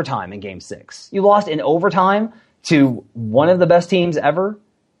to overtime in Game 6. You lost in overtime to one of the best teams ever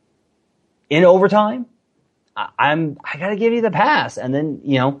in overtime. I got to give you the pass. And then,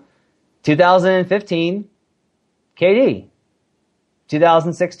 2015, KD.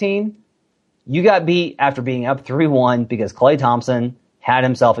 2016, you got beat after being up 3-1 because Klay Thompson had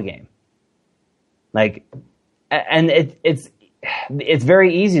himself a game. And it's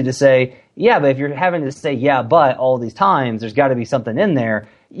very easy to say, yeah, but if you're having to say, yeah, but all these times, there's got to be something in there.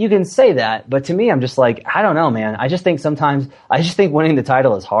 You can say that, but to me, I'm just like, I don't know, man. I just think winning the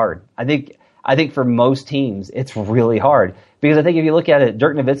title is hard. I think for most teams, it's really hard. Because I think if you look at it,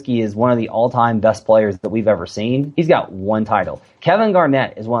 Dirk Nowitzki is one of the all-time best players that we've ever seen. He's got one title. Kevin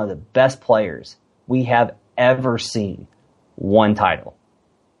Garnett is one of the best players we have ever seen. One title.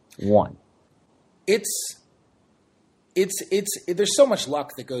 One. There's so much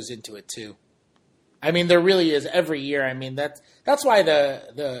luck that goes into it too. I mean, there really is every year. I mean, that's why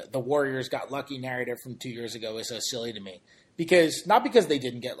the Warriors got lucky narrative from 2 years ago is so silly to me. Not because they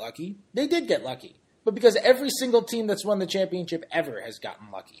didn't get lucky. They did get lucky. But because every single team that's won the championship ever has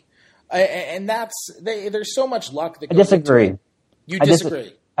gotten lucky. And there's so much luck that goes into it. I disagree. You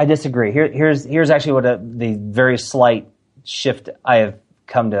disagree? I disagree. Here's actually what the very slight shift I have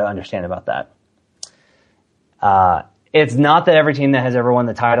come to understand about that. It's not that every team that has ever won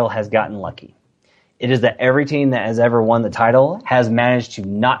the title has gotten lucky. It is that every team that has ever won the title has managed to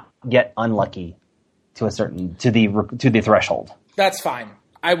not get unlucky to the threshold. That's fine.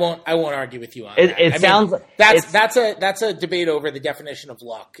 I won't argue with you on that. That's a debate over the definition of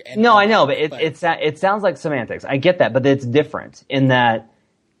luck. I know, but it sounds like semantics. I get that, but it's different in that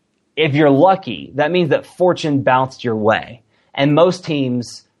if you're lucky, that means that fortune bounced your way. And most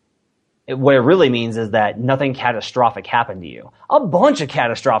teams, what it really means is that nothing catastrophic happened to you. A bunch of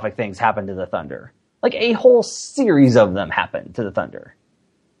catastrophic things happened to the Thunder. Like a whole series of them happened to the Thunder.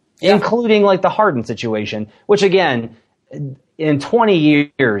 Yeah. Including like the Harden situation, which again, in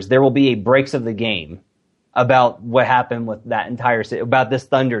 20 years, there will be breaks of the game about what happened with that entire about this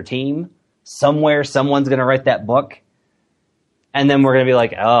Thunder team. Somewhere, someone's going to write that book, and then we're going to be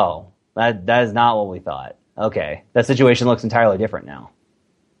like, "Oh, that is not what we thought." Okay, that situation looks entirely different now.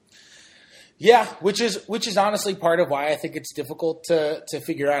 Yeah, which is honestly part of why I think it's difficult to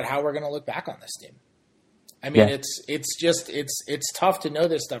figure out how we're going to look back on this team. I mean, yeah. It's tough to know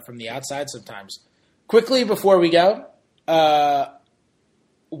this stuff from the outside sometimes. Quickly before we go.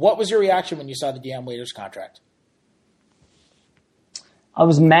 What was your reaction when you saw the Dion Waiters contract? I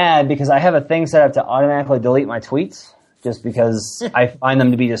was mad because I have a thing set up to automatically delete my tweets just because I find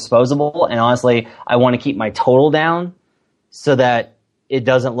them to be disposable. And honestly, I want to keep my total down so that it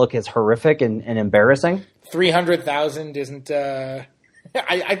doesn't look as horrific and embarrassing. 300,000 isn't, I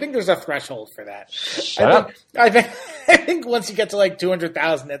think there's a threshold for that. Shut up. I think once you get to like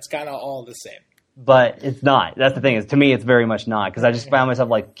 200,000, that's kind of all the same. But it's not. That's the thing. Is to me, it's very much not because I just found myself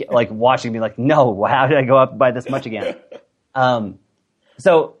like watching me like, no, how did I go up by this much again?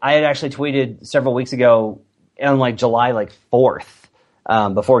 So I had actually tweeted several weeks ago on like July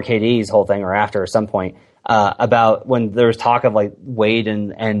 4th, before KD's whole thing or after or some point, about when there was talk of like Wade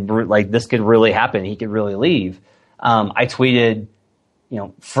and like this could really happen. He could really leave. I tweeted,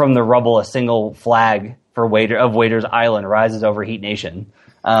 from the rubble, a single flag for Waiters Island rises over Heat Nation.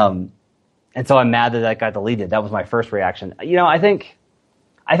 And so I'm mad that got deleted. That was my first reaction. I think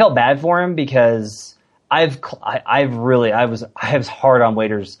I felt bad for him because I was hard on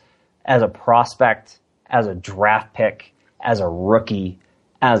Waiters as a prospect, as a draft pick, as a rookie,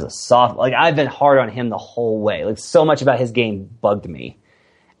 as a I've been hard on him the whole way. Like so much about his game bugged me.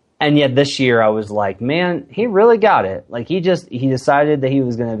 And yet this year I was like, man, he really got it. Like he decided that he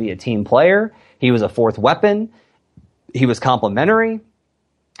was going to be a team player. He was a fourth weapon. He was complimentary.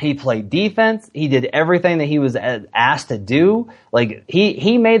 He played defense. He did everything that he was asked to do. Like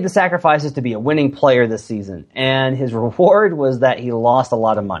he made the sacrifices to be a winning player this season. And his reward was that he lost a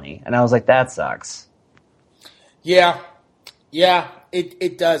lot of money. And I was like, that sucks. Yeah,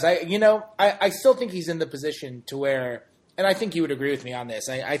 it does. I still think he's in the position to where, and I think you would agree with me on this.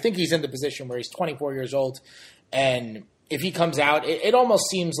 I think he's in the position where he's 24 years old, and if he comes out, it almost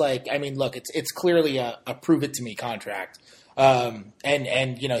seems like, I mean, look, it's clearly a prove it to me contract.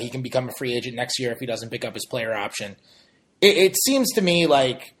 And he can become a free agent next year if he doesn't pick up his player option. It seems to me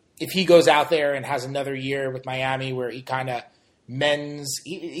like if he goes out there and has another year with Miami where he kind of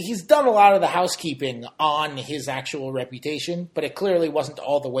he's done a lot of the housekeeping on his actual reputation, but it clearly wasn't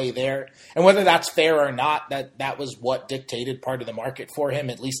all the way there. And whether that's fair or not, that was what dictated part of the market for him,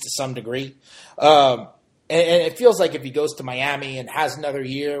 at least to some degree. And it feels like if he goes to Miami and has another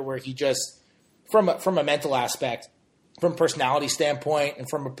year where he just, from a mental aspect, from a personality standpoint and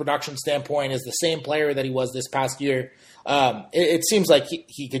from a production standpoint, is the same player that he was this past year. It seems like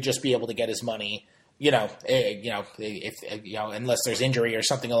he could just be able to get his money, unless there's injury or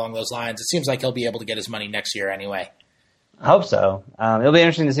something along those lines. It seems like he'll be able to get his money next year anyway. I hope so. It'll be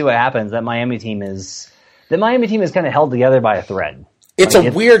interesting to see what happens. That Miami team is kind of held together by a thread. It's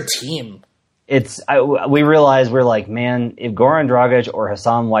a weird team. We realize we're like, man, if Goran Dragic or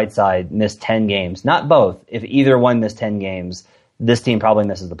Hassan Whiteside miss 10 games, not both, if either one missed 10 games, this team probably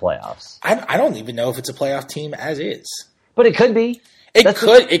misses the playoffs. I don't even know if it's a playoff team as is. But it could be.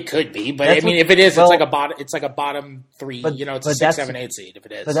 It could be, but I mean, if it is, it's like a bottom three. It's a 6, 7, 8 seed. If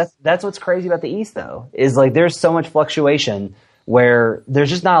it is, but that's what's crazy about the East, though, is like there's so much fluctuation where there's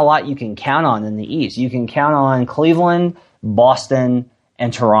just not a lot you can count on in the East. You can count on Cleveland, Boston,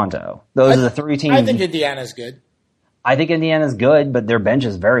 and Toronto. Those are the three teams. I think Indiana's good. I think Indiana's good, but their bench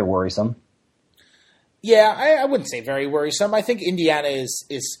is very worrisome. Yeah, I wouldn't say very worrisome. I think Indiana is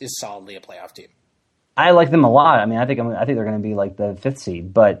solidly a playoff team. I like them a lot. I mean, I think they're going to be like the 5th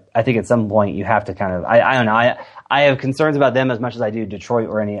seed, but I think at some point you have to kind of. I don't know. I have concerns about them as much as I do Detroit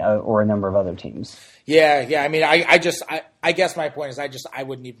or a number of other teams. Yeah. I mean, I guess my point is I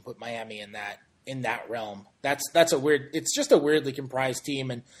wouldn't even put Miami in that realm. That's a weird. It's just a weirdly comprised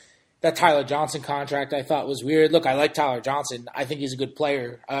team, and that Tyler Johnson contract I thought was weird. Look, I like Tyler Johnson. I think he's a good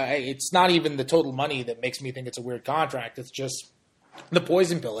player. It's not even the total money that makes me think it's a weird contract. It's just the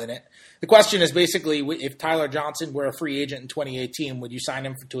poison pill in it. The question is basically, if Tyler Johnson were a free agent in 2018, would you sign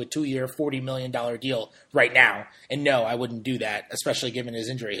him to a 2-year, $40 million deal right now? And no, I wouldn't do that, especially given his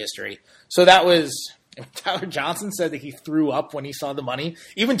injury history. So that was – Tyler Johnson said that he threw up when he saw the money.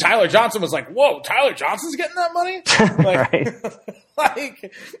 Even Tyler Johnson was like, whoa, Tyler Johnson's getting that money?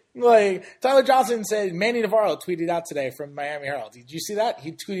 Like Tyler Johnson said – Manny Navarro tweeted out today from Miami Herald. Did you see that?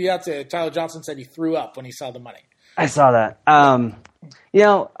 He tweeted out to Tyler Johnson said he threw up when he saw the money. I saw that. I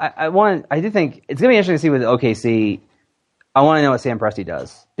do think it's going to be interesting to see with OKC. I want to know what Sam Presti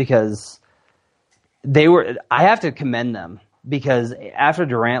does because I have to commend them because after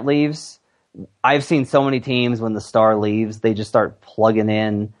Durant leaves, I've seen so many teams when the star leaves, they just start plugging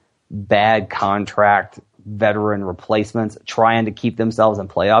in bad contract veteran replacements, trying to keep themselves in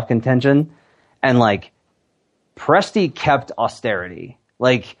playoff contention. And like Presti kept austerity.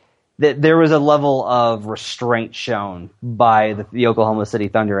 Like, there was a level of restraint shown by the Oklahoma City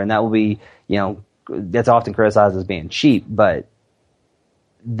Thunder, and that will be, that's often criticized as being cheap, but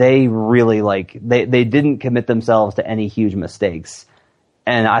they really they didn't commit themselves to any huge mistakes.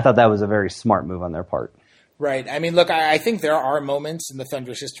 And I thought that was a very smart move on their part. Right. I mean, look, I think there are moments in the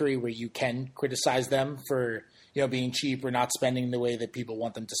Thunder's history where you can criticize them for, being cheap or not spending the way that people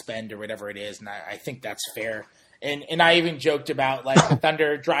want them to spend or whatever it is. And I think that's fair. And I even joked about like the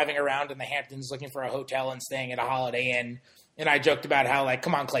Thunder driving around in the Hamptons looking for a hotel and staying at a Holiday Inn. And I joked about how like,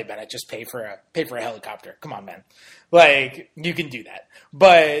 come on, Clay Bennett, just pay for a helicopter. Come on, man. Like you can do that.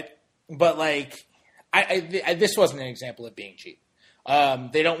 But like this wasn't an example of being cheap.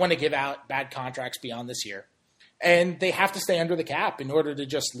 They don't want to give out bad contracts beyond this year. And they have to stay under the cap in order to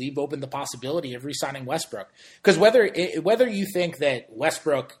just leave open the possibility of re-signing Westbrook. Because whether you think that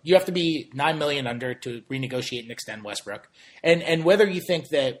Westbrook, you have to be $9 million under to renegotiate and extend Westbrook, and whether you think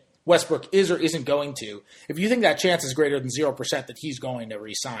that Westbrook is or isn't going to, if you think that chance is greater than 0% that he's going to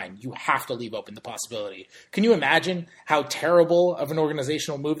re-sign, you have to leave open the possibility. Can you imagine how terrible of an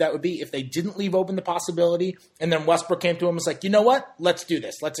organizational move that would be if they didn't leave open the possibility and then Westbrook came to him and was like, you know what? Let's do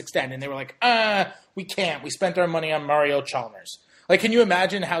this. Let's extend. And they were like, we can't. We spent our money on Mario Chalmers. Like, can you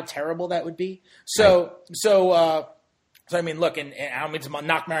imagine how terrible that would be? So I mean, look, and I don't mean to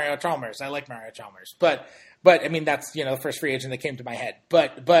knock Mario Chalmers. I like Mario Chalmers, but I mean, that's, the first free agent that came to my head.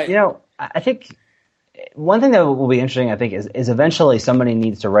 But I think one thing that will be interesting, I think, is eventually somebody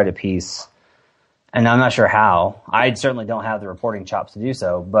needs to write a piece, and I'm not sure how. I certainly don't have the reporting chops to do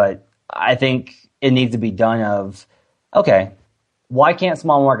so, but I think it needs to be done of, okay, why can't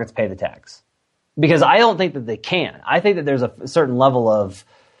small markets pay the tax? Because I don't think that they can. I think that there's a certain level of,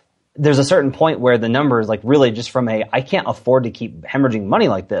 there's a certain point where the numbers, like really just from I can't afford to keep hemorrhaging money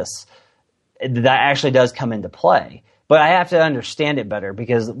like this, that actually does come into play. But I have to understand it better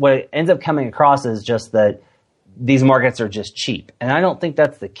because what it ends up coming across is just that these markets are just cheap. And I don't think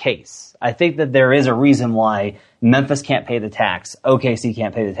that's the case. I think that there is a reason why Memphis can't pay the tax, OKC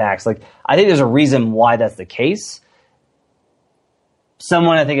can't pay the tax. Like, I think there's a reason why that's the case.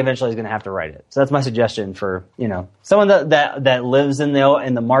 Someone I think eventually is going to have to write it. So that's my suggestion for, someone that lives in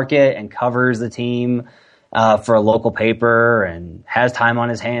the market and covers the team for a local paper and has time on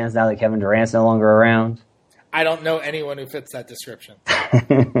his hands now that Kevin Durant's no longer around. I don't know anyone who fits that description.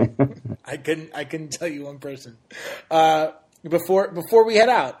 I couldn't tell you one person. Before we head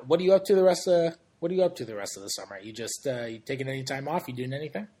out, what are you up to the rest of the summer? You just you taking any time off? You doing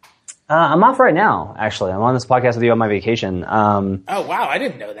anything? I'm off right now. Actually, I'm on this podcast with you on my vacation. Oh wow, I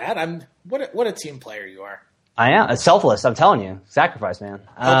didn't know that. What a team player you are. I am. It's selfless. I'm telling you. Sacrifice, man.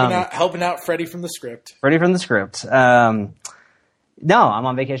 Helping out Freddie from the script. No, I'm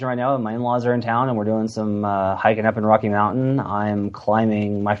on vacation right now. My in-laws are in town, and we're doing some hiking up in Rocky Mountain. I'm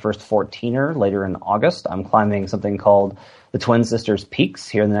climbing my first 14er later in August. I'm climbing something called the Twin Sisters Peaks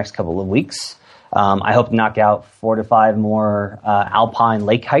here in the next couple of weeks. I hope to knock out 4 to 5 more alpine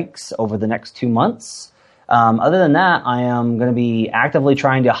lake hikes over the next 2 months. Other than that, I am going to be actively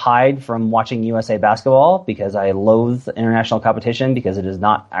trying to hide from watching USA basketball because I loathe international competition because it is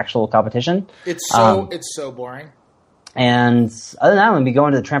not actual competition. It's so boring. And other than that, I'm going to be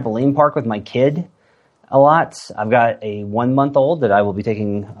going to the trampoline park with my kid a lot. I've got a 1-month-old that I will be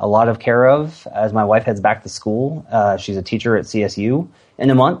taking a lot of care of as my wife heads back to school. She's a teacher at CSU in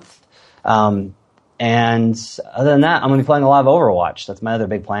a month. And other than that, I'm going to be playing a lot of Overwatch. That's my other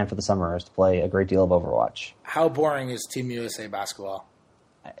big plan for the summer, is to play a great deal of Overwatch. How boring is Team USA basketball?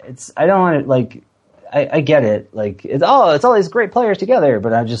 I don't want to, like, I get it. Like, it's all these great players together,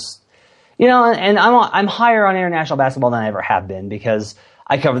 but I just, and I'm higher on international basketball than I ever have been, because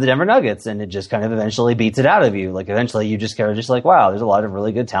I cover the Denver Nuggets, and it just kind of eventually beats it out of you. Like, eventually you just kind of just like, wow, there's a lot of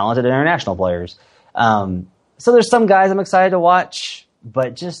really good, talented international players. So there's some guys I'm excited to watch,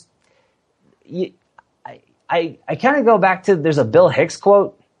 but just, I kind of go back to, there's a Bill Hicks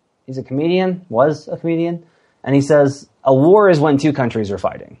quote. He's a comedian, was a comedian. And he says, a war is when two countries are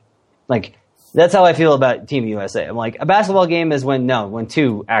fighting. Like, that's how I feel about Team USA. I'm like, a basketball game is when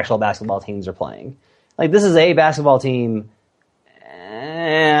two actual basketball teams are playing. Like, this is a basketball team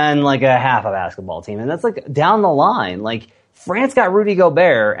and like a half a basketball team. And that's like down the line. Like, France got Rudy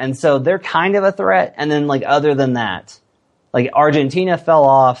Gobert, and so they're kind of a threat. And then, like, other than that, like, Argentina fell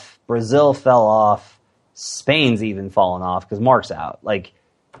off, Brazil fell off, Spain's even fallen off because Mark's out. Like,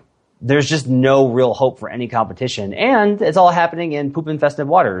 there's just no real hope for any competition. And it's all happening in poop-infested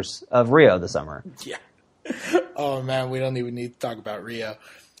waters of Rio this summer. Yeah. Oh, man, we don't even need to talk about Rio.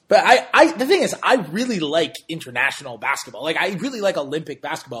 But the thing is, I really like international basketball. Like, I really like Olympic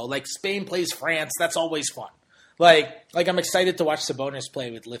basketball. Like, Spain plays France. That's always fun. Like I'm excited to watch Sabonis play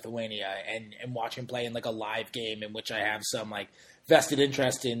with Lithuania and watch him play in, like, a live game in which I have some, like, vested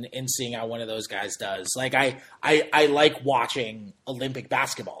interest in seeing how one of those guys does. Like, I like watching Olympic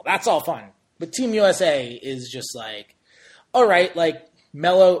basketball. That's all fun. But Team USA is just like, all right, like,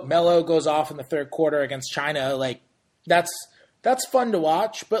 Melo goes off in the third quarter against China. Like, that's fun to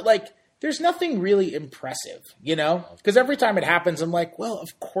watch, but, like, there's nothing really impressive, Because every time it happens, I'm like, well,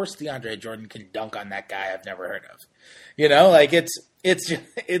 of course DeAndre Jordan can dunk on that guy I've never heard of. Like,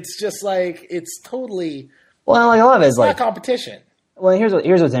 it's just like, it's totally, well, like, a lot of it's like competition. Well, here's what's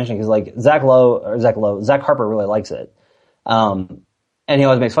interesting, because, like, Zach Harper really likes it. And he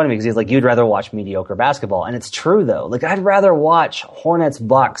always makes fun of me because he's like, you'd rather watch mediocre basketball. And it's true, though. Like, I'd rather watch Hornets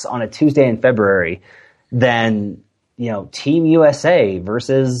Bucks on a Tuesday in February than, Team USA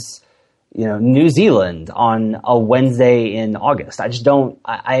versus, New Zealand on a Wednesday in August. I just don't,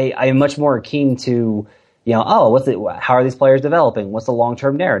 I'm much more keen to, how are these players developing? What's the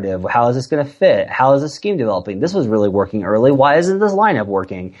long-term narrative? How is this going to fit? How is this scheme developing? This was really working early. Why isn't this lineup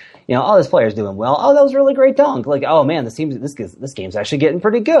working? This player's doing well. Oh, that was a really great dunk. Like, oh man, this game's actually getting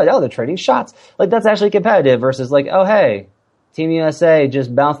pretty good. Oh, they're trading shots. Like, that's actually competitive versus like, oh hey, Team USA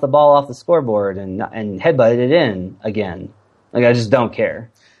just bounced the ball off the scoreboard and headbutted it in again. Like, I just don't care.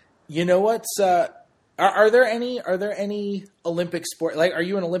 You know what's are there any Olympic sport? Like, are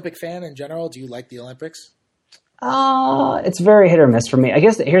you an Olympic fan in general? Do you like the Olympics? It's very hit or miss for me. I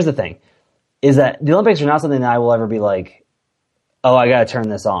guess here's the thing, is that the Olympics are not something that I will ever be like, oh, I got to turn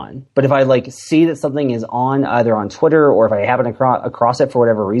this on. But if I, like, see that something is on either on Twitter or if I happen across it for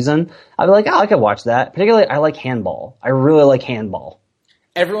whatever reason, I'll be like, oh, I could watch that. Particularly, I like handball. I really like handball.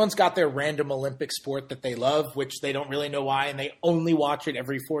 Everyone's got their random Olympic sport that they love, which they don't really know why, and they only watch it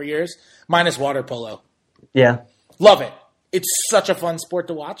every 4 years. Mine is water polo. Yeah. Love it. It's such a fun sport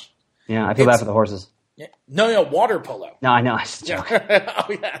to watch. Yeah, I feel bad for the horses. Yeah. No, water polo. No, I know. I just joke. Oh,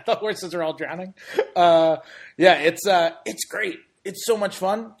 yeah, the horses are all drowning. It's great. It's so much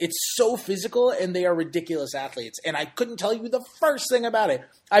fun. It's so physical, and they are ridiculous athletes. And I couldn't tell you the first thing about it.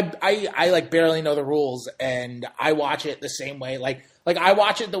 I like barely know the rules, and I watch it the same way. Like I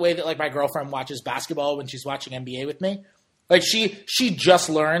watch it the way that, like, my girlfriend watches basketball when she's watching NBA with me. Like, she just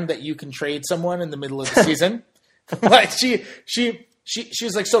learned that you can trade someone in the middle of the season. Like, she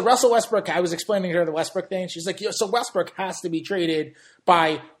was like, so Russell Westbrook, I was explaining to her the Westbrook thing. She's like, so Westbrook has to be traded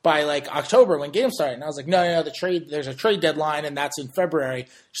by like October when games start. And I was like, no, there's a trade deadline, and that's in February.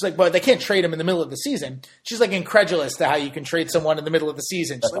 She's like, but they can't trade him in the middle of the season. She's like incredulous to how you can trade someone in the middle of the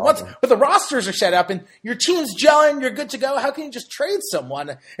season. She's like, awesome. But the rosters are set up and your team's gelling, you're good to go. How can you just trade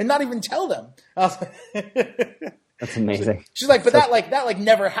someone and not even tell them? I was like, that's amazing. She's like, but that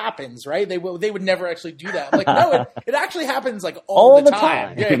never happens, right? They would never actually do that. I'm like, no, it actually happens like all the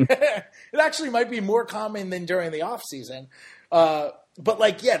time. Yeah. It actually might be more common than during the off season. But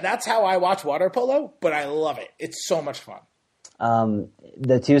like, yeah, that's how I watch water polo, but I love it. It's so much fun.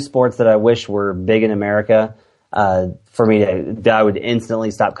 The two sports that I wish were big in America, for me that I would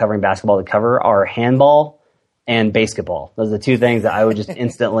instantly stop covering basketball to cover, are handball and basketball. Those are the two things that I would just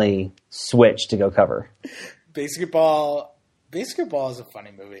instantly switch to go cover. Basketball is a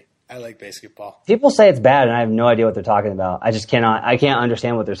funny movie. I like basketball. People say it's bad, and I have no idea what they're talking about. I can't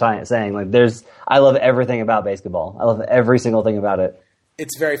understand what they're saying. Like, I love everything about basketball. I love every single thing about it.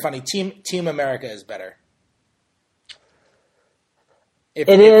 It's very funny. Team America is better.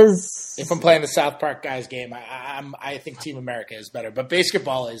 If I'm playing the South Park guys game, I think Team America is better. But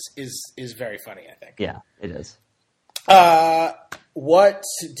basketball is very funny, I think. Yeah, it is. What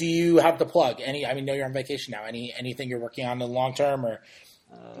do you have to plug? I know you're on vacation now. Anything you're working on in the long term, or?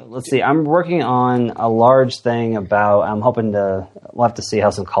 Let's see. I'm working on a large thing we'll have to see how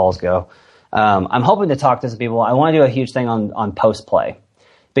some calls go. I'm hoping to talk to some people. I want to do a huge thing on post play,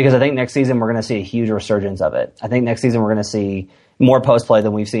 because I think next season we're going to see a huge resurgence of it. I think next season we're going to see more post play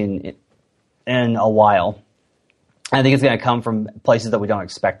than we've seen in a while. I think it's going to come from places that we don't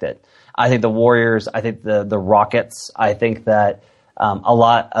expect it. I think the Warriors, I think the Rockets, I think that a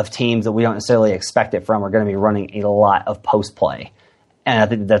lot of teams that we don't necessarily expect it from are going to be running a lot of post play. And I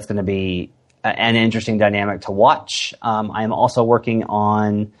think that's going to be an interesting dynamic to watch. I am also working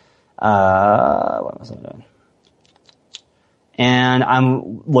on what was I doing? And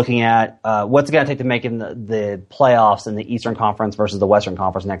I'm looking at what's it going to take to make in the playoffs in the Eastern Conference versus the Western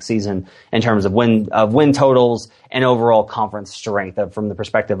Conference next season in terms of win totals and overall conference strength from the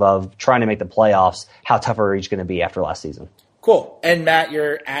perspective of trying to make the playoffs. How tough are each going to be after last season? Cool. And Matt,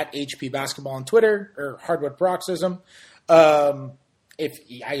 you're at HP Basketball on Twitter, or Hardwood Paroxysm. If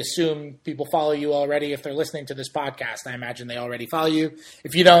I assume people follow you already, if they're listening to this podcast, I imagine they already follow you.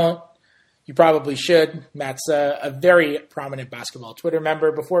 If you don't, you probably should. Matt's a very prominent basketball Twitter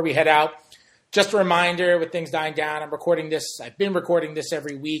member. Before we head out, just a reminder, with things dying down, I've been recording this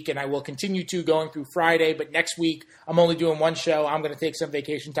every week, and I will continue to going through Friday, but next week I'm only doing one show. I'm going to take some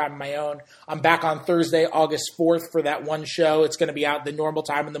vacation time of my own. I'm back on Thursday, August 4th for that one show. It's going to be out the normal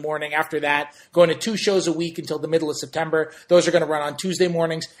time in the morning. After that, going to 2 shows a week until the middle of September. Those are going to run on Tuesday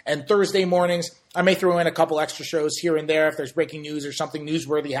mornings and Thursday mornings. I may throw in a couple extra shows here and there if there's breaking news or something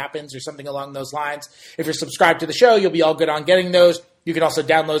newsworthy happens or something along those lines. If you're subscribed to the show, you'll be all good on getting those. You can also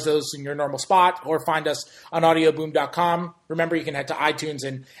download those in your normal spot or find us on audioboom.com. Remember, you can head to iTunes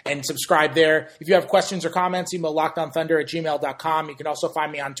and subscribe there. If you have questions or comments, email lockedonthunder@gmail.com. You can also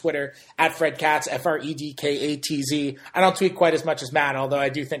find me on Twitter at FredKatz, FredKatz. I don't tweet quite as much as Matt, although I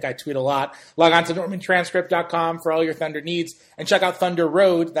do think I tweet a lot. Log on to normantranscript.com for all your Thunder needs. And check out Thunder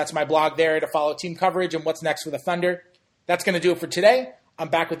Road. That's my blog there to follow team coverage and what's next for the Thunder. That's going to do it for today. I'm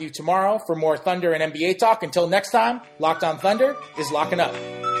back with you tomorrow for more Thunder and NBA talk. Until next time, Locked On Thunder is locking up.